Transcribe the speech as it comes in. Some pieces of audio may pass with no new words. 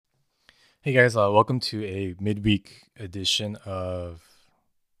Hey guys, welcome to a midweek edition of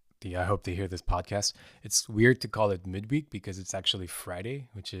the I Hope They Hear This podcast. It's weird to call it midweek because it's actually Friday,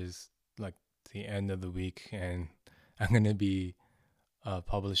 which is like the end of the week, and I'm going to be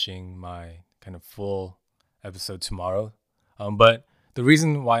publishing my kind of full episode tomorrow. But the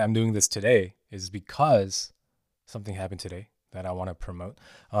reason why I'm doing this today is because something happened today that I want to promote.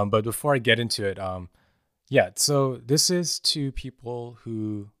 But before I get into it, so this is to people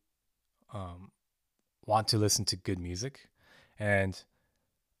who um, want to listen to good music, and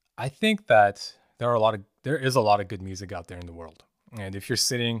I think that there is a lot of good music out there in the world. And if you're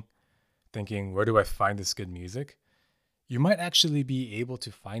sitting thinking, where do I find this good music? You might actually be able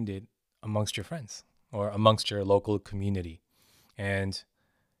to find it amongst your friends or amongst your local community. And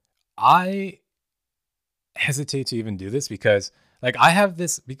I hesitate to even do this because like I have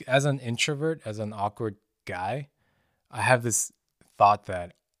this as an introvert, as an awkward guy, I have this thought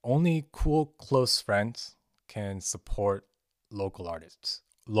that only cool close friends can support local artists,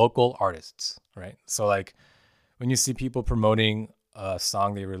 right? So like when you see people promoting a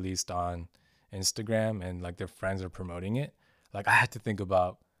song they released on Instagram and like their friends are promoting it, like I had to think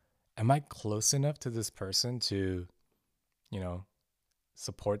about, am I close enough to this person to, you know,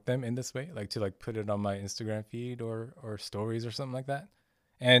 support them in this way, like to like put it on my Instagram feed or stories or something like that.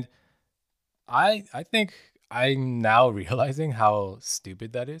 And I think I'm now realizing how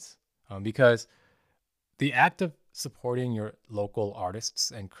stupid that is, because the act of supporting your local artists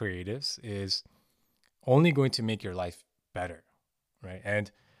and creatives is only going to make your life better, right?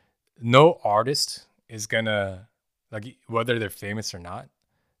 And no artist is gonna, like, whether they're famous or not,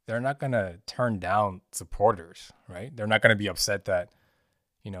 they're not gonna turn down supporters, right? They're not gonna be upset that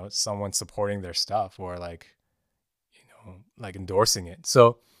someone's supporting their stuff or like endorsing it.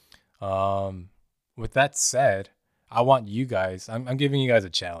 So um, with that said, I want you guys. I'm giving you guys a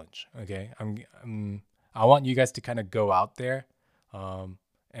challenge. Okay, I want you guys to kind of go out there,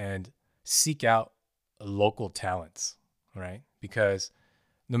 and seek out local talents, right? Because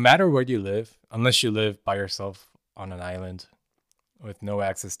no matter where you live, unless you live by yourself on an island with no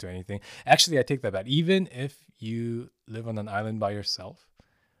access to anything. Actually, I take that back. Even if you live on an island by yourself,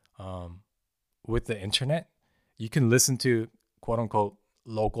 um, with the internet, you can listen to quote unquote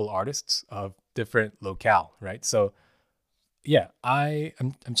local artists of different locale, right? So yeah,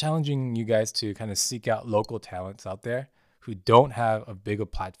 I'm challenging you guys to kind of seek out local talents out there who don't have a big a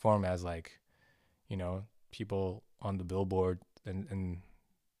platform as like, people on the billboard and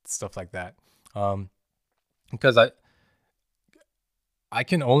stuff like that. Um, because I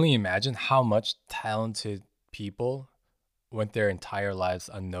can only imagine how much talented people went their entire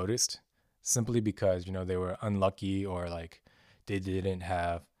lives unnoticed simply because, they were unlucky or like they didn't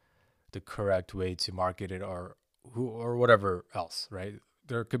have the correct way to market it or whatever else, right?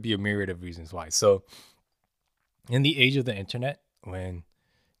 There could be a myriad of reasons why. So, in the age of the internet, when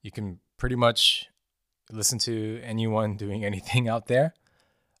you can pretty much listen to anyone doing anything out there,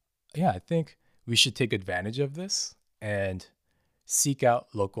 yeah, I think we should take advantage of this and seek out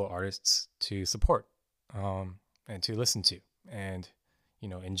local artists to support, and to listen to and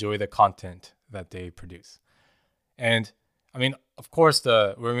enjoy the content that they produce. And I mean, of course,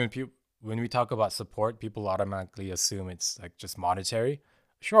 the when we talk about support, people automatically assume it's like just monetary.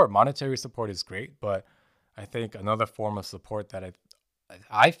 Sure, monetary support is great, but I think another form of support that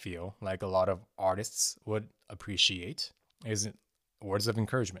I feel like a lot of artists would appreciate is words of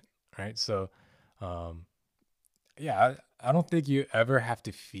encouragement, right? So, um, yeah, I don't think you ever have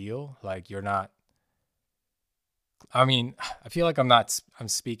to feel like you're not. I mean, I feel like I'm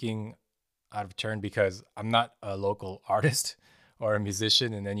speaking out of turn because I'm not a local artist or a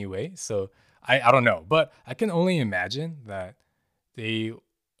musician in any way. So I don't know, but I can only imagine that they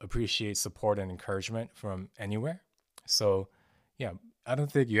appreciate support and encouragement from anywhere. So yeah, I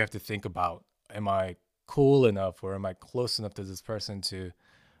don't think you have to think about, am I cool enough or am I close enough to this person to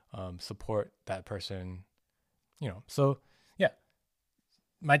support that person, So yeah,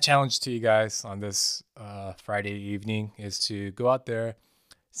 my challenge to you guys on this Friday evening is to go out there,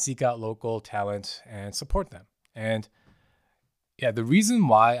 seek out local talent, and support them. And yeah, the reason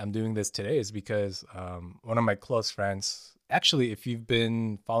why I'm doing this today is because one of my close friends, actually, if you've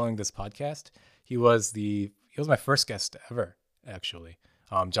been following this podcast, he was my first guest ever, actually.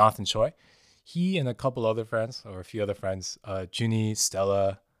 Jonathan Choi. He and a couple other friends, or a few other friends, Junie,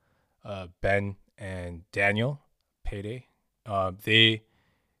 Stella, Ben, and Daniel Payday. They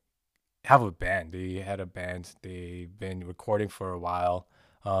have a band. They had a band. They've been recording for a while,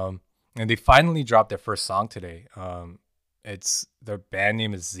 and they finally dropped their first song today. It's their band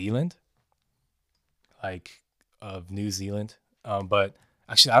name is Zealand, like of New Zealand. But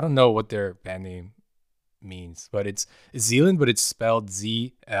Actually, I don't know what their band name means, but it's Zealand, but it's spelled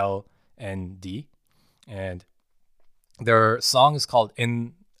ZLND, and their song is called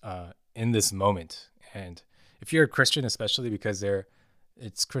In This Moment. And if you're a Christian, especially because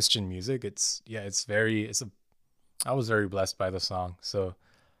it's Christian music, it's very it's a I was very blessed by the song. So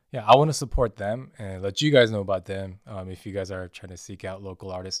yeah, I want to support them and let you guys know about them. If you guys are trying to seek out local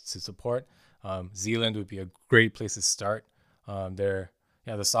artists to support, Zealand would be a great place to start. They're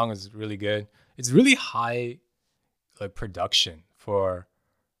Yeah, the song is really good. It's really high like production for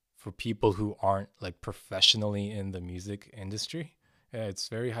people who aren't like professionally in the music industry. Yeah, it's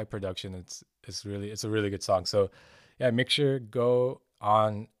very high production. It's a really good song. So yeah, make sure go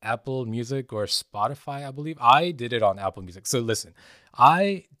on Apple Music or Spotify, I believe. I did it on Apple Music. So listen,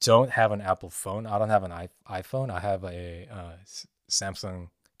 I don't have an Apple phone. I don't have an iPhone. I have a Samsung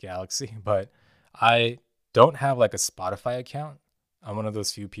Galaxy, but I don't have like a Spotify account. I'm one of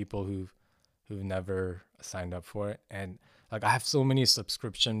those few people who've never signed up for it, and like I have so many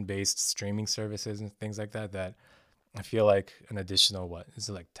subscription based streaming services and things like that that I feel like an additional what is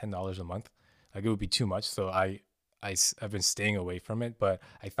it like $10 a month? Like it would be too much. So I've been staying away from it, but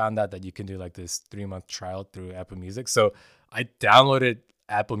I found out that you can do like this 3 month trial through Apple Music. So I downloaded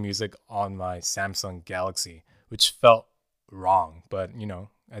Apple Music on my Samsung Galaxy, which felt wrong, but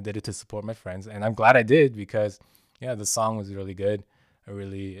I did it to support my friends, and I'm glad I did because yeah, the song was really good. I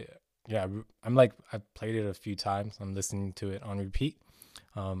really yeah, I'm like I've played it a few times. I'm listening to it on repeat.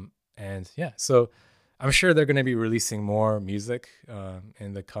 And yeah, so I'm sure they're going to be releasing more music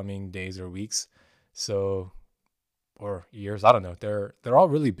in the coming days or weeks. So or years, I don't know. They're all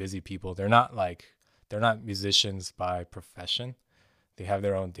really busy people. They're not musicians by profession. They have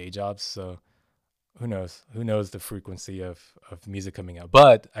their own day jobs. So who knows? Who knows the frequency of music coming out?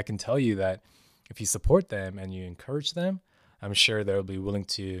 But I can tell you that if you support them and you encourage them, I'm sure they'll be willing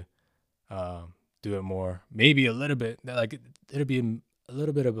to do it more. Maybe a little bit. Like it'll be a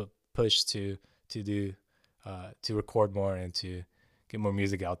little bit of a push to do to record more and to get more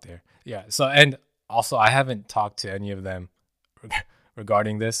music out there. Yeah. So and also I haven't talked to any of them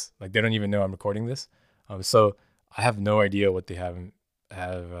regarding this. Like they don't even know I'm recording this. So I have no idea what they have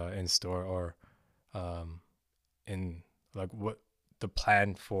in store or um, in like what the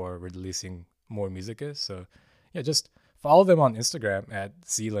plan for releasing more music is. So yeah, just follow them on Instagram at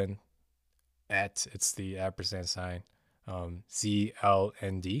Zealand at it's the ampersand sign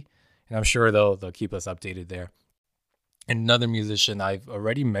ZLND, and I'm sure they'll keep us updated there. And another musician I've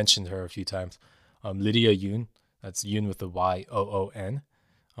already mentioned her a few times, Lydia Yoon. That's Yoon with the YOON,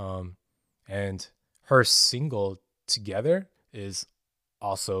 um, and her single "Together" is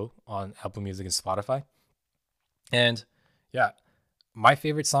also on Apple Music and Spotify. And yeah, my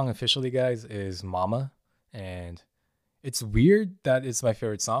favorite song officially, guys, is "Mama," and it's weird that it's my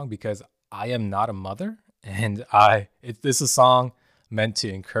favorite song because I am not a mother, and this is a song meant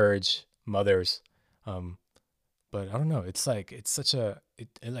to encourage mothers. Um, but I don't know. It's like it's such a it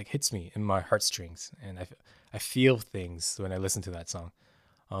like hits me in my heartstrings, and I feel things when I listen to that song.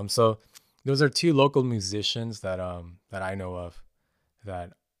 So those are two local musicians that I know of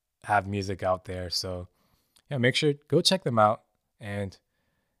that have music out there. So yeah, make sure go check them out. And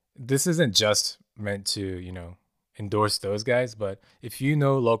this isn't just meant to endorse those guys, but if you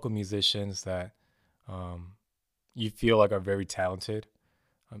know local musicians that um, you feel like are very talented,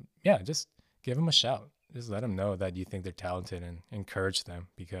 yeah, just give them a shout. Just let them know that you think they're talented and encourage them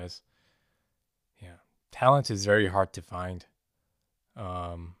because yeah, talent is very hard to find.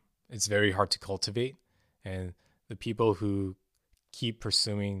 It's very hard to cultivate, and the people who keep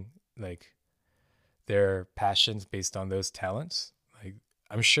pursuing like their passions based on those talents, like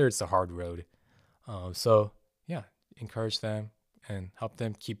I'm sure it's a hard road. So yeah, encourage them and help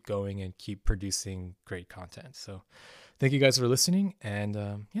them keep going and keep producing great content. So thank you guys for listening, and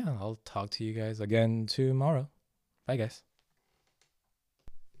yeah, I'll talk to you guys again tomorrow. Bye, guys.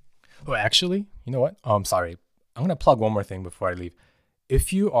 Oh, actually, you know what? Sorry, I'm gonna plug one more thing before I leave.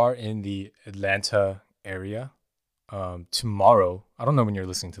 If you are in the Atlanta area, tomorrow, I don't know when you're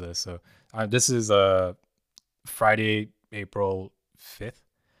listening to this, so this is Friday, April 5th.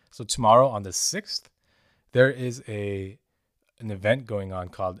 So tomorrow on the 6th, there is a an event going on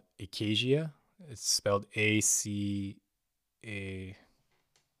called Acacia. It's spelled A.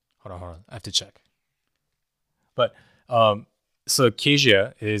 Hold on. I have to check. But so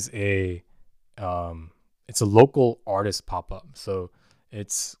Acacia is um, it's a local artist pop up. So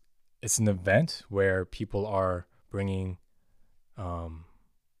it's it's an event where people are bringing um,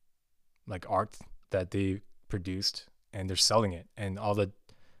 like art that they produced and they're selling it, and all the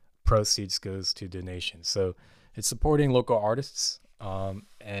proceeds goes to donations. So it's supporting local artists.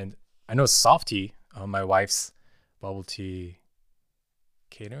 And I know Softy, my wife's bubble tea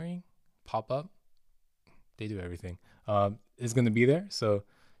catering pop up. They do everything. Is going to be there, so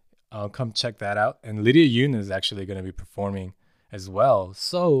come check that out. And Lydia Yoon is actually going to be performing as well.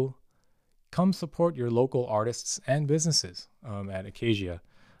 So come support your local artists and businesses at Acacia.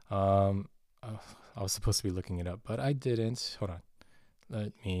 Um, I was supposed to be looking it up, but I didn't. Hold on.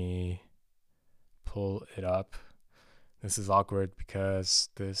 Let me pull it up. This is awkward because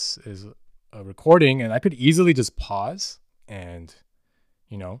this is a recording and I could easily just pause and,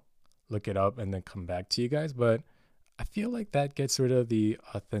 you know, look it up and then come back to you guys. But I feel like that gets rid of the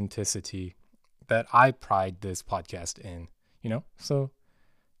authenticity that I pride this podcast in, So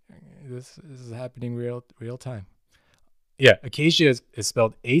this is happening real time. Yeah, Acacia is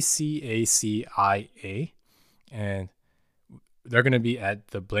spelled Acacia, and they're gonna be at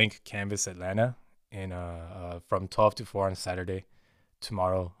the Blank Canvas Atlanta in from 12 to 4 on Saturday,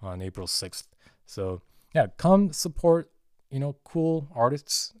 tomorrow on April 6th. So yeah, come support cool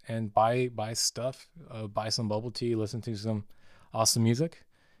artists and buy stuff, buy some bubble tea, listen to some awesome music,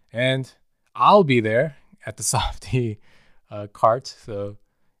 and I'll be there at the Softy cart. So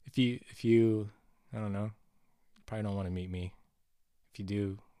if you I don't know, probably don't want to meet me. If you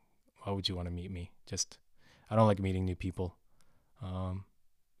do, why would you want to meet me? Just I don't like meeting new people. Um,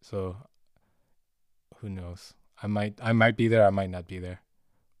 so who knows? I might be there. I might not be there.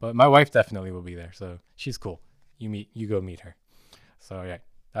 But my wife definitely will be there. So she's cool. You go meet her. So yeah,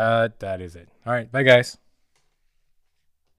 that is it. All right, bye guys.